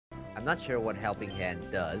I'm not sure what Helping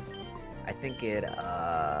Hand does. I think it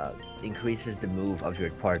increases the move of your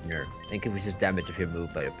partner, increases damage of your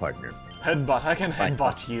move by your partner. Headbutt, I can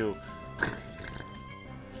headbutt you.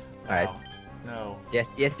 Alright. Wow. No. Yes,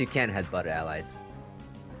 you can headbutt allies.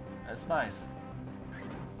 That's nice.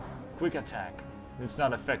 Quick attack. It's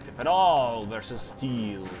not effective at all versus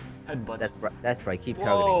steel. Headbutt. That's right. Keep Whoa,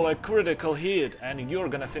 targeting me. a critical hit, and you're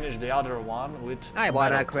gonna finish the other one with. I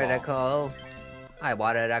want a Metal Claw. critical. I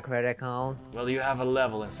wanted a critical. Well, you have a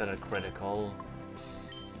level instead of critical.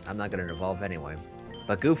 I'm not gonna evolve anyway.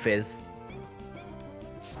 But Goof is.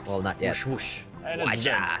 Well, not yet. Whoosh whoosh. And it's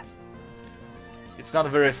dead. Waja! It's not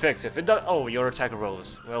very effective. It does. Oh, your attack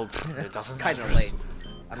rose. Well, it doesn't matter. Kinda late.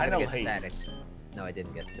 I'm Kind gonna of get late. static. No, I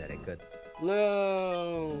didn't get static. Good.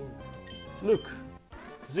 Low. Look,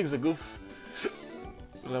 Zigzagoof,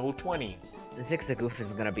 level 20. The Zigzagoof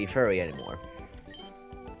isn't gonna be furry anymore.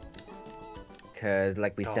 Cause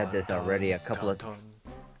like we said this already a couple of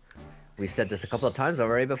we've said this a couple of times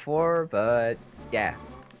already before, but yeah.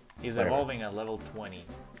 He's Whatever. evolving at level 20.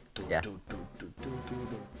 Yeah.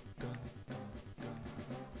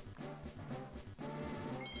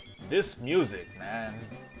 This music, man.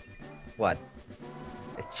 What?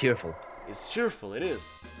 It's cheerful. It's cheerful, it is.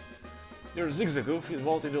 Your Zigzagoof is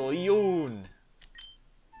vaulted to Leon.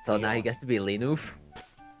 So now he Leon. gets to be Linoof?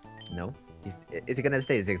 No? Is he gonna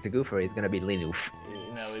stay Zigzagoof or he's gonna be Linoof?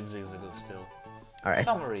 No, it's Zigzagoof still. Alright.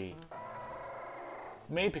 Summary.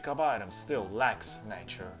 May pick up items, still lacks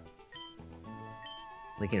nature.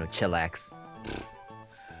 Like, you know, chillax.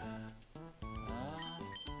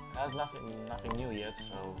 Has nothing new yet,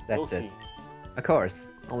 so That's we'll it. see. Of course.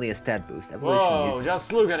 Only a stat boost. Evolution Whoa, uses-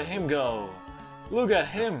 just look at him go! Look at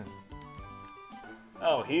him!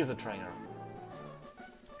 Oh, he's a trainer.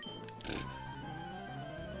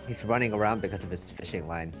 He's running around because of his fishing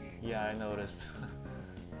line. Yeah, I noticed.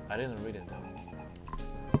 I didn't read it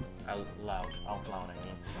though. Out loud, I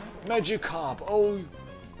mean. Magikarp, oh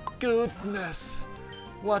goodness!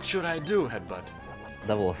 What should I do, Headbutt?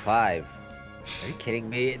 Level 5. Are you kidding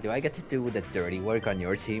me? Do I get to do the dirty work on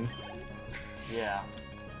your team? Yeah.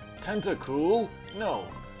 Tentacool? No.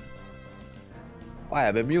 Why,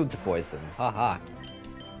 I'm immune to poison. Haha.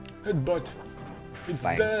 Headbutt. It's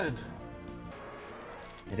Bang. dead.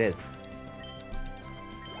 It is.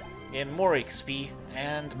 And more XP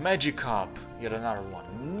and Magikarp. Yet another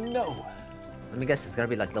one. No. Let me guess, it's gonna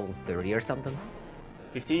be like level 30 or something?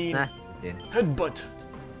 15. Nah, 15. Headbutt.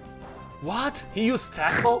 What? He used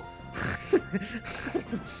tackle?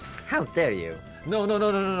 How dare you?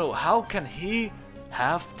 No. How can he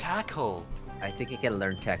have tackle? I think he can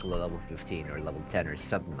learn tackle at level 15 or level 10 or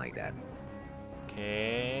something like that.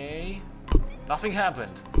 Okay. Nothing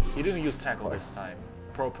happened. He didn't use tackle this time.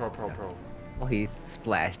 Pro. Well, he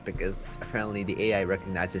splashed because apparently the AI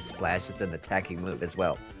recognizes splash as an attacking move as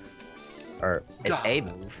well. Or, it's Gah. a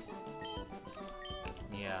move.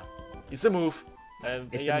 Yeah. It's a move.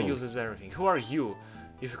 It's a AI move. uses everything. Who are you?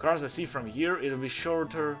 If you cross the sea from here, it'll be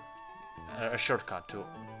shorter. A shortcut to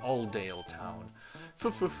Oldale Town.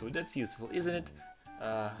 Foo, that's useful, isn't it?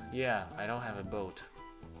 Yeah, I don't have a boat.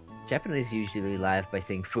 Japanese usually laugh by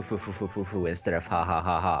saying foo foo foo foo foo foo instead of ha ha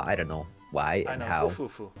ha ha. I don't know why I and know, how.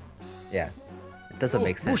 foo. Yeah. It doesn't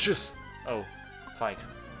make sense. Bushes! Oh, fight.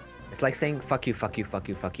 It's like saying fuck you, fuck you, fuck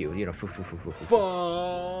you, fuck you. You know, foo foo foo foo foo.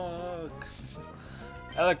 Fuck!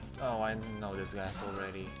 Oh, I know this guy's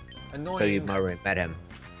already. Annoying. So you've already met him.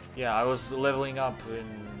 Yeah, I was leveling up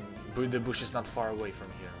in the bushes not far away from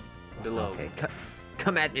here. Below. Okay,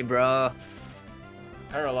 come at me, bro.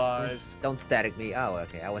 Paralyzed. Don't static me. Oh,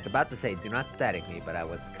 okay. I was about to say do not static me, but I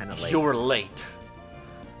was kind of late. You were late.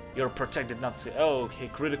 You're protected not to. Oh, okay,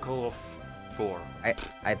 critical of 4.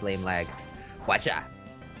 I blame lag. Watcha.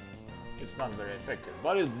 It's not very effective,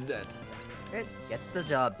 but it's dead. It gets the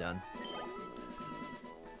job done.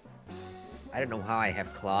 I don't know how I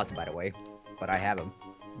have claws, by the way, but I have them.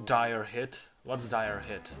 Dire hit? What's dire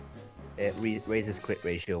hit? It raises crit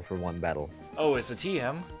ratio for 1 battle. Oh, it's a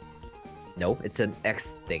TM? No, it's an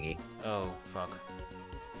X thingy. Oh, fuck.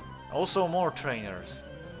 Also more trainers.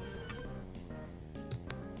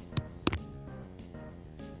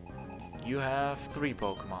 You have 3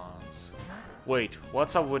 Pokemons. Wait,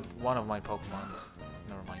 what's up with one of my Pokemons?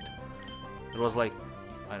 Never mind. It was like,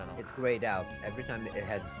 I don't know. It's grayed out. Every time it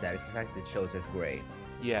has status effects, it shows as gray.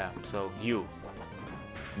 Yeah, so you.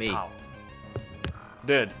 Me. Ow.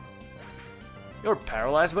 Dead. You're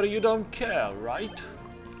paralyzed, but you don't care, right?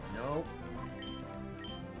 No.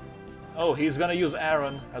 Oh, he's gonna use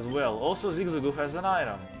Aaron as well. Also, Zigzagoof has an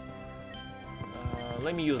item.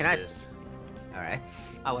 Let me use Can I- this. Alright.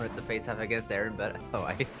 I wanted to face off against Aaron, but oh,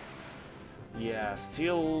 Yeah,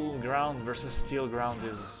 steel ground versus steel ground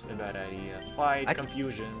is a bad idea. Fight,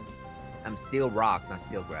 confusion. I'm steel rock, not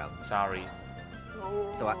steel ground. Sorry.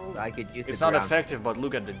 So I could use It's the not ground. effective, but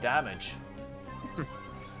look at the damage.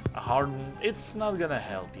 A harden, it's not gonna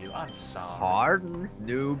help you. I'm sorry. Harden,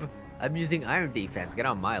 noob. I'm using iron defense. Get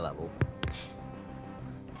on my level.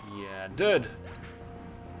 Yeah, dude.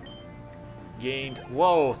 Gained,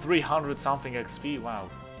 whoa, 300 something XP. Wow.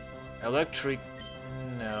 Electric.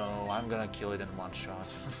 No, I'm gonna kill it in one shot.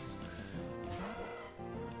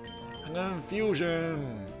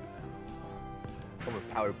 Confusion.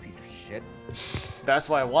 Overpowered piece of shit. That's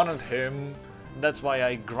why I wanted him. That's why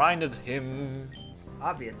I grinded him.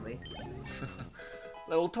 Obviously.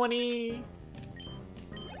 Level 20.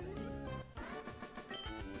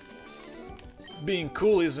 Being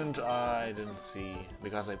cool isn't. I didn't see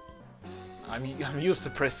because I'm used to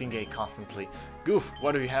pressing A constantly. Goof,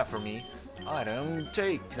 what do you have for me? Item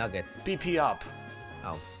take. Nuggets. PP up.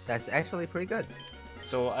 Oh, that's actually pretty good.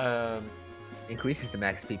 So Increases the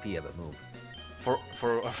max PP of a move.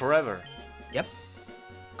 for forever. Yep.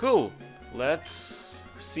 Cool. Let's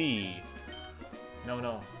see.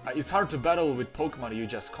 No. It's hard to battle with Pokemon you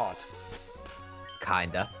just caught.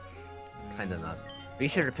 Kinda. Kinda not. Be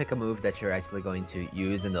sure to pick a move that you're actually going to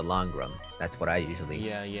use in the long run. That's what I usually.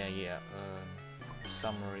 Yeah.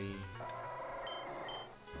 Summary.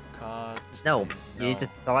 Cut. No, you need to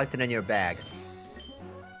select it in your bag.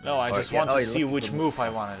 No, I just want to see which move I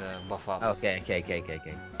wanted to buff up. Okay.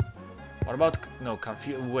 What about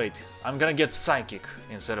wait, I'm gonna get Psychic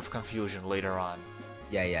instead of Confusion later on.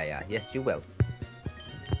 Yeah. Yes, you will.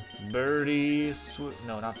 Birdie,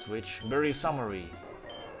 no, not switch. Birdie summary.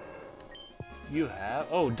 You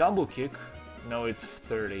have double kick. No, it's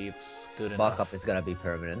 30. It's good enough. Bulk up is gonna be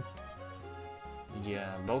permanent.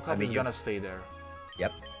 Yeah, bulk up is gonna stay there.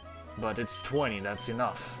 Yep. But it's 20. That's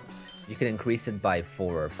enough. You can increase it by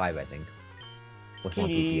 4 or 5, I think. With one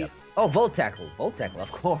Kitty. PP up. Oh, Volt Tackle,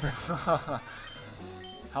 of course.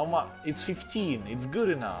 How much? It's 15. It's good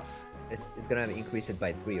enough. It's gonna increase it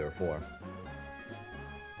by 3 or 4.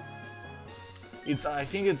 I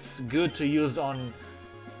think it's good to use on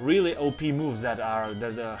really OP moves that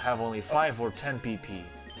have only 5 or 10 PP.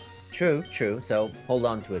 True. So hold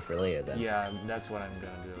on to it for later then. Yeah, that's what I'm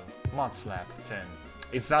gonna do. Mud Slap 10.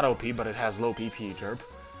 It's not OP, but it has low PP, derp.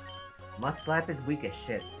 Mud Slap is weak as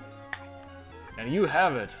shit. And you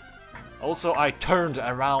have it. Also, I turned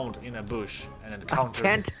around in a bush and encountered. I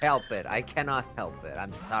can't help it. I cannot help it.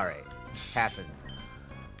 I'm sorry. Happens.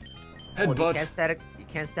 Headbutt. You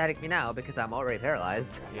can't static me now because I'm already paralyzed.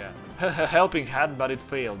 Yeah. Helping hand, but it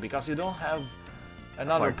failed because you don't have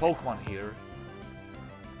another Pokemon here.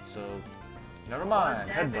 So, never mind.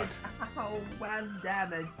 Headbutt. Ow, 1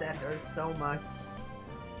 damage. That hurts so much.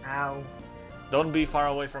 Ow. Don't be far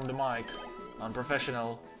away from the mic.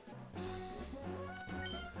 Unprofessional.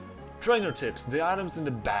 Trainer tips. The items in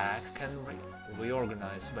the bag can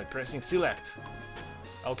reorganize by pressing select.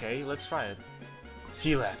 Okay, let's try it.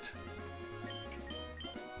 Select.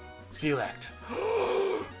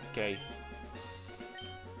 Okay.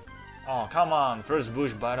 Oh, come on. First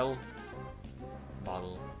bush battle.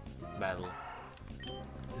 Battle.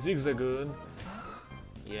 Zigzagoon.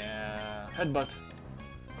 Yeah. Headbutt.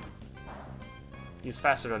 He's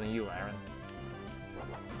faster than you, Aaron.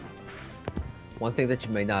 One thing that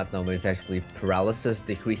you may not know is actually paralysis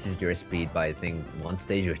decreases your speed by I think 1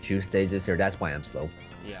 stage or 2 stages, or that's why I'm slow.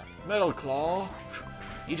 Yeah. Metal Claw.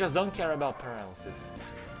 You just don't care about paralysis.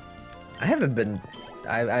 I haven't been.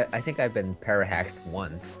 I think I've been parahaxed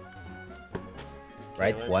once.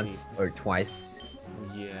 Right? Okay, once or twice.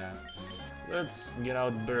 Yeah. Let's get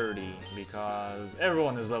out Birdie, because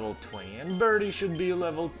everyone is level 20, and Birdie should be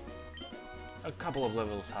a couple of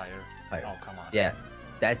levels higher. Oh, come on. Yeah,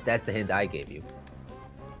 that's the hint I gave you.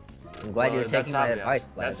 I'm glad you're taking my advice,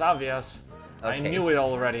 lad. That's obvious. Okay. I knew it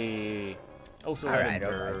already. Also, alright.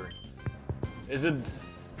 Is it...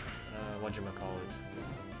 whatchamacallit?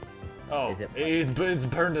 Oh, it's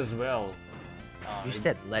burned as well. You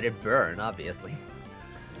said let it burn, obviously.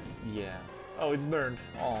 Yeah. Oh, it's burned.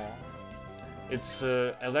 Oh. It's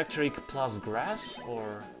electric plus grass,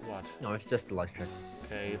 or what? No, it's just electric.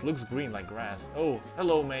 Okay, it looks green like grass. Oh,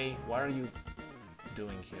 hello, May. What are you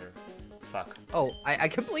doing here? Fuck. Oh, I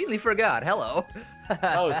completely forgot. Hello.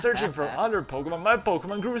 Oh, searching for other Pokemon. My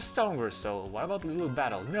Pokemon grew stronger, so what about a little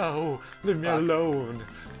battle? No, leave me alone.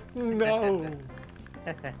 No.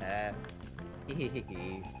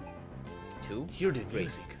 Hear the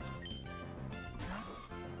music.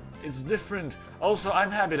 It's different. Also,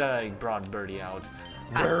 I'm happy that I brought Birdie out.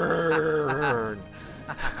 Burn!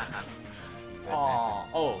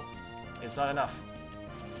 Oh, it's not enough.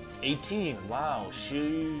 18. Wow,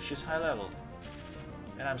 she's high level.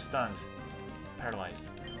 And I'm stunned. Paralyzed.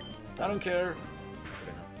 I don't care.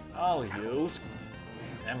 I'll use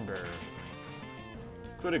Ember.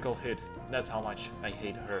 Critical hit. That's how much I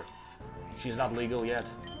hate her. She's not legal yet.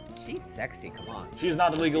 She's sexy, come on. She's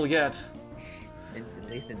not legal yet. At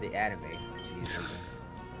least in the anime. She's legal.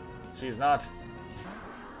 She's not.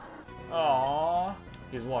 Aww.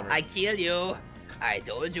 He's water. I kill you. I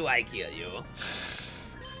told you I kill you.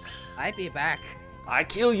 I be back. I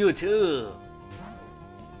kill you too.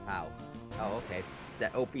 How? Oh, okay.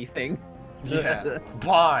 That OP thing. Yeah.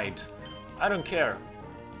 Bite. I don't care.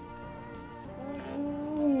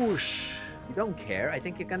 Whoosh. You don't care? I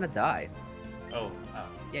think you're gonna die. Oh.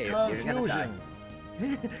 Yeah, you're gonna die.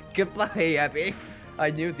 Goodbye, Abby. I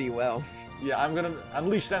knew thee well. Yeah, I'm gonna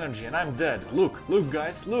unleash energy and I'm dead. Look,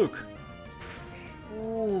 guys, look.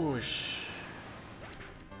 Whoosh.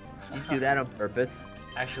 You do that on purpose?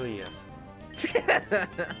 Actually, yes.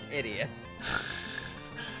 Idiot.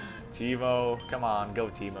 Teemo, come on, go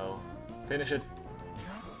Teemo. Finish it.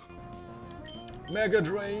 Mega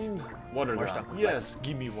Drain. Water gun. Yes,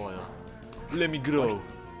 give me water. Let me grow.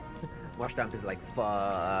 Marshtomp is like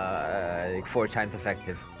 4 times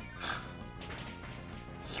effective.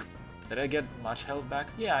 Did I get much health back?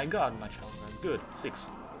 Yeah, I got much health back. Good. 6.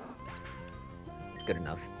 Good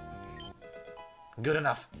enough. Good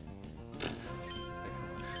enough.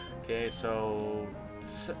 Okay, so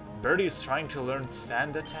Birdie is trying to learn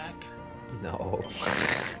Sand Attack. No.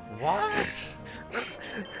 What?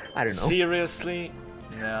 I don't know. Seriously?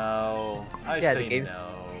 No. I say no.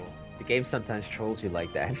 The game sometimes trolls you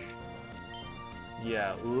like that.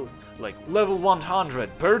 Yeah, like level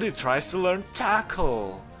 100, Birdie tries to learn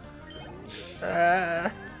Tackle. Nah.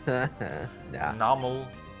 Normal.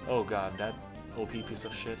 Oh god, that OP piece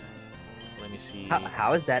of shit. Let me see.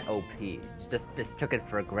 How is that OP? Just mistook it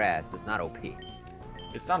for grass. It's not OP.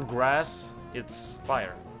 It's not grass, it's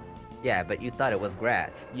fire. Yeah, but you thought it was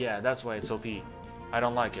grass. Yeah, that's why it's OP. I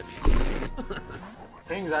don't like it.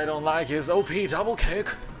 Things I don't like is OP double kick.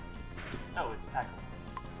 No, it's tackle.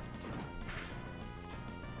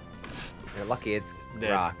 You're lucky it's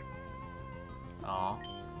Dead. rock. Aw.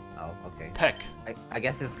 Oh, okay. Peck. I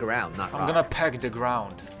guess it's ground, not rock. I'm gonna peck the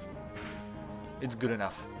ground. It's good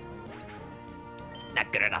enough.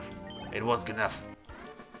 Not good enough. It was good enough.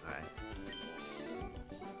 Alright.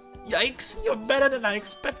 Yikes, you're better than I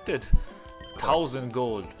expected. 1000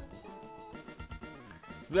 gold.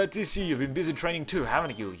 Glad to see you've been busy training too,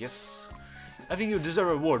 haven't you? Yes. I think you deserve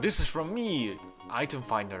a reward. This is from me, Item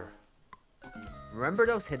Finder. Remember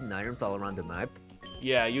those hidden items all around the map?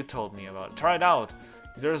 Yeah, you told me about it. Try it out.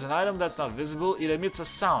 If there's an item that's not visible, it emits a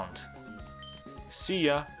sound. See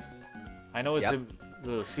ya. I know it's a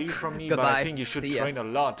little silly from me, but I think you should train a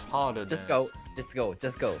lot harder than this.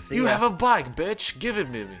 Just go. See you ya. have a bike, bitch. Give it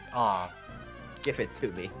to me. Ah. Give it to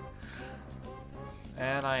me.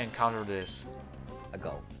 And I encounter this. A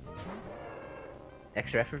go.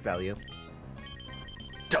 Extra effort value.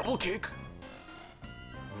 Double kick.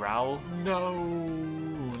 Growl? No.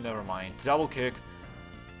 Never mind. Double kick.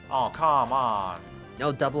 Oh, come on.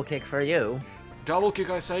 No double kick for you. Double kick,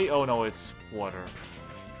 I say? Oh no, it's water.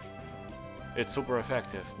 It's super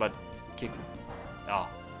effective, but kick. Ah,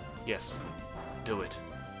 yes. Do it.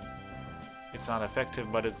 It's not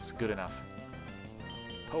effective, but it's good enough.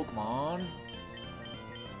 Pokemon.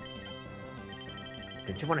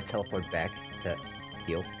 Did you want to teleport back to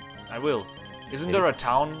heal? I will. Isn't there a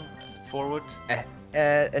town forward?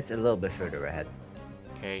 It's a little bit further ahead.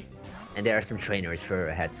 Okay. And there are some trainers further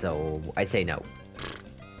ahead, so I say no.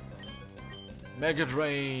 Mega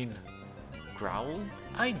Drain. Growl?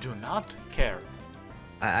 I do not care.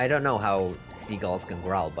 I don't know how seagulls can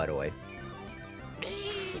growl, by the way.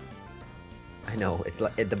 I know, it's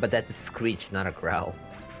like, but that's a screech, not a growl.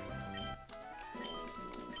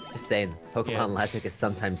 Just saying, Pokemon logic is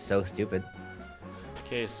sometimes so stupid.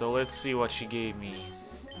 Okay, so let's see what she gave me.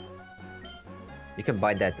 You can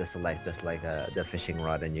bind that to select, just like the fishing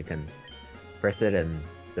rod, and you can press it and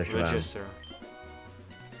search around. Register.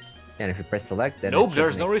 And if you press select, then nope,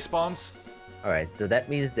 there's no response. Alright, so that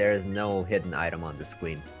means there is no hidden item on the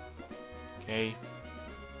screen. Okay.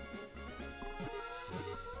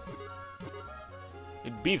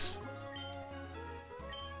 It beeps.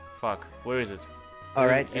 Fuck, where is it?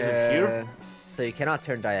 Alright, is it here? So you cannot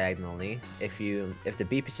turn diagonally. If the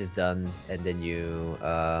beepage is done and then you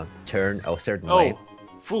turn a certain way.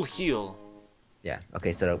 Full heal. Yeah,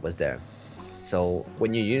 okay, so that was there. So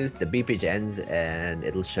when you use the beepage ends and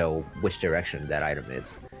it'll show which direction that item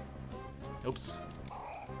is. Oops.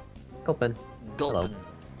 Gulpin. Gulpin. Hello.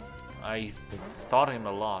 I thought him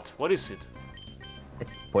a lot. What is it?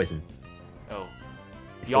 It's poison. Oh.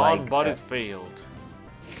 It's Yawn, like, but it failed.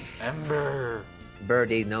 Ember.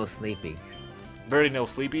 Birdie, no sleepy. Birdie, no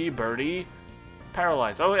sleepy. Birdie,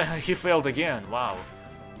 paralyzed. Oh, yeah, he failed again. Wow.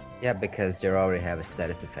 Yeah, because you already have a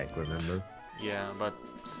status effect, remember? Yeah, but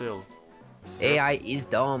still. AI is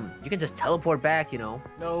dumb. You can just teleport back, you know.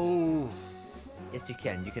 No. Yes, you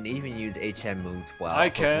can. You can even use HM moves while I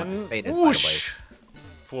Pokemon can is fainted, by the way. whoosh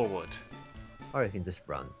forward. Or you can just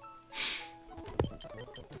run.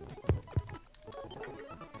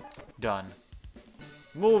 Done.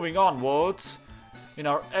 Moving onwards in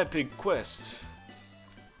our epic quest.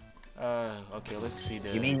 Okay, let's see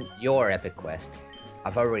the... You mean your epic quest?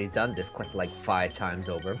 I've already done this quest like 5 times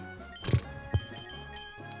over.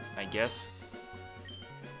 I guess.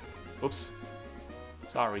 Oops.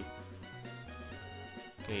 Sorry.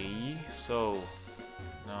 Okay, so...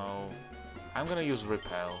 No. I'm gonna use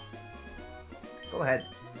Repel. Go ahead.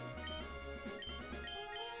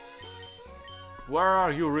 Where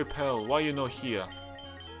are you, Repel? Why you not here?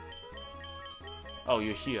 Oh,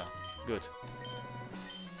 you're here. Good.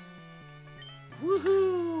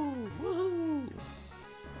 Woohoo! Woohoo!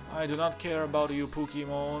 I do not care about you,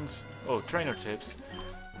 Pokémons. Oh, trainer tips.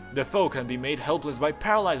 The foe can be made helpless by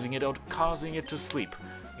paralyzing it or causing it to sleep.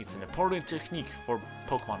 It's an important technique for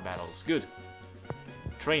Pokemon battles. Good.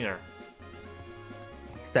 Trainer.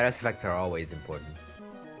 Status effects are always important.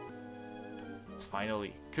 It's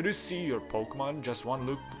finally. Could you see your Pokemon? Just one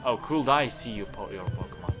look. Oh, could I see your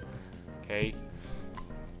Pokemon? Okay.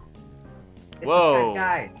 It's Whoa. a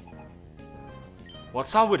fat guy.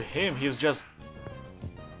 What's up with him? He's just...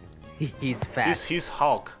 He's fat. He's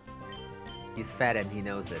Hulk. He's fat and he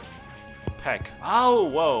knows it. Peck. Oh,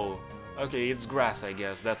 whoa. Okay, it's grass, I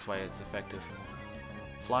guess. That's why it's effective.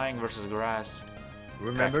 Flying versus grass.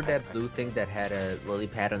 Remember Peck, that blue thing that had a lily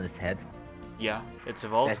pad on his head? Yeah, it's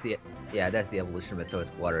evolved. That's the evolution of it, so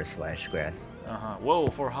it's water / grass. Uh-huh. Whoa,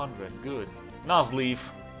 400. Good. Nuzleaf.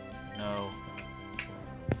 No.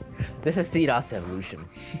 This is CDOS evolution.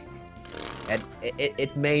 And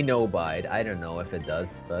it may know Bide. I don't know if it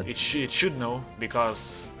does, but... It should know,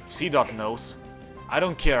 because C-Dot knows. I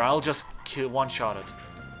don't care, I'll just one-shot it.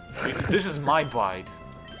 This is my Bide.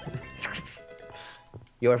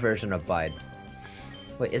 Your version of Bide.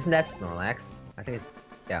 Wait, isn't that Snorlax? I think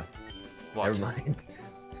it's... yeah. What? Never mind.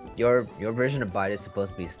 Your version of Bide is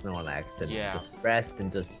supposed to be Snorlax, and Yeah. just rest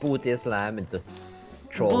and just boot Islam and just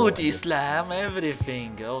troll. Boot Islam,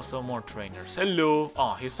 everything. Also more trainers. Hello.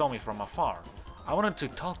 Oh, he saw me from afar. I wanted to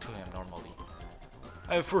talk to him normally.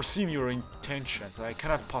 I have foreseen your intentions. I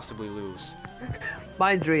cannot possibly lose.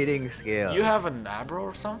 Mind reading skill. You have an Abra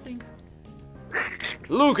or something?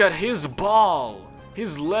 Look at his ball!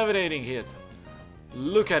 He's levitating it.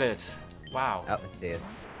 Look at it. Wow. Oh, I see it.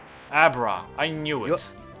 Abra, I knew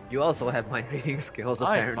it. You also have mind reading skills,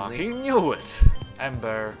 apparently. I fucking knew it.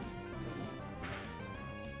 Ember.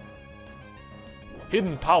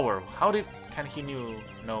 Hidden power. How can he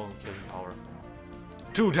know hidden power?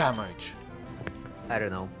 2 damage. I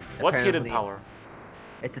don't know. What's hidden Apparently, power?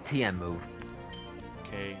 It's a TM move.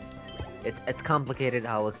 Okay. It's complicated.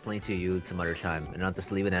 I'll explain to you some other time, and I'll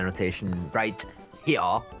just leave an annotation right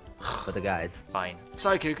here for the guys. Fine.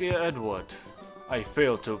 Psychic Edward. I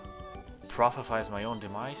failed to prophesize my own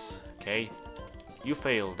demise. Okay. You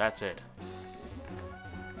failed, that's it.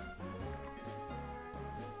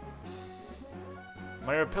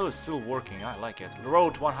 My repel is still working, I like it.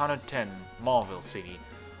 Road 110, Mauville City.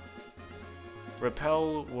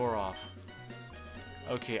 Repel wore off.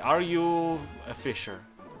 Okay, are you a fisher?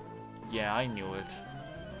 Yeah, I knew it.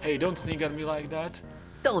 Hey, don't sneak at me like that.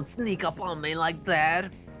 Don't sneak up on me like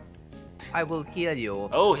that. I will kill you.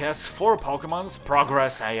 Oh, he has 4 Pokemons.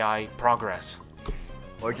 Progress, AI, progress.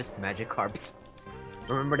 Or just Magikarps.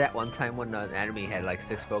 Remember that one time when an enemy had like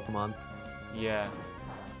 6 Pokemon? Yeah.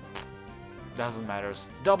 Doesn't matter.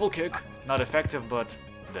 Double kick, not effective, but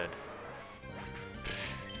dead.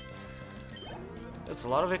 That's a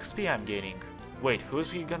lot of XP I'm gaining. Wait,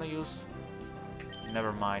 who's he gonna use?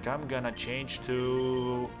 Never mind, I'm gonna change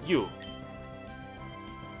to you.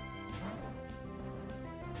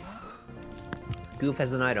 Goof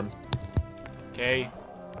has an item. Okay.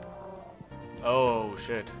 Oh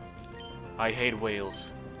shit. I hate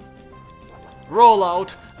whales. Roll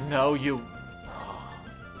out! No, you...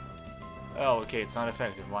 Oh, okay, it's not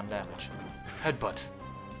effective. 1 damage. Headbutt.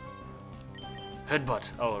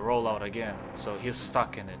 Headbutt. Oh, roll out again. So he's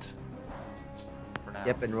stuck in it. For now.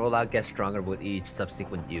 Yep, and rollout gets stronger with each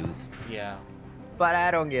subsequent use. Yeah. But I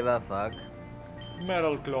don't give a fuck.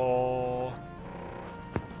 Metal Claw.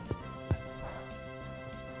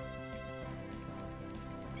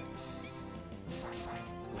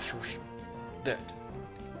 Whoosh, whoosh. Dead.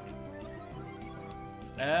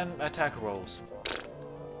 And attack rolls.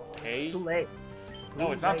 Okay. Too late.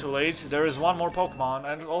 No, it's not too late. There is one more Pokemon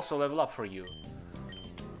and also level up for you.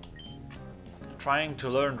 Trying to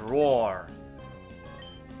learn Roar.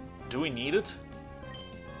 Do we need it?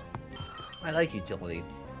 I like utility.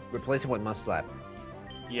 Replace it with Mud Slap.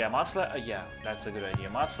 Yeah, Mud Slap. Yeah, that's a good idea.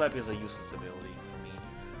 Mud Slap is a useless ability for me.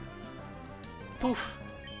 Poof.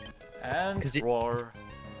 And Roar.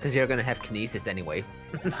 Because you're gonna have Kinesis anyway.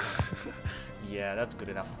 Yeah, that's good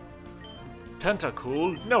enough.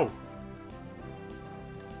 Tentacool, no!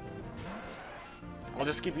 I'll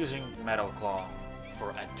just keep using Metal Claw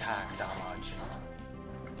for attack damage.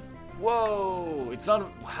 Whoa! It's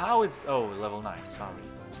not... How it's... Oh, level 9, sorry.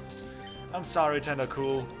 I'm sorry,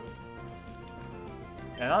 Tentacool.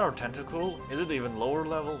 Another Tentacool? Is it even lower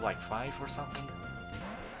level, like 5 or something?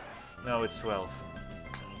 No, it's 12.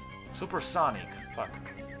 Supersonic, fuck.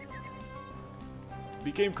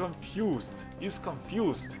 Became confused. Is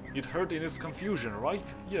confused. It hurt in his confusion,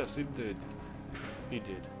 right? Yes, it did. It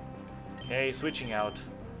did. Okay, switching out.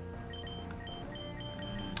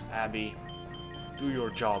 Abby, do your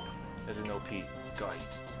job as an OP guy.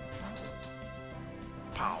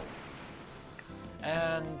 Pow.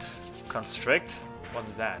 And constrict?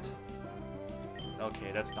 What's that?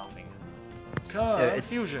 Okay, that's nothing.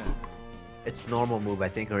 Confusion. It's normal move, I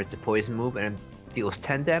think, or it's a poison move, and it deals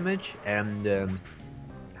 10 damage, and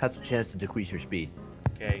has a chance to decrease your speed.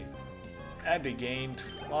 Okay. Abby gained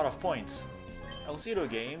a lot of points. Alcedo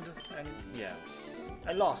gained, and yeah.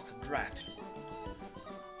 I lost. Drat.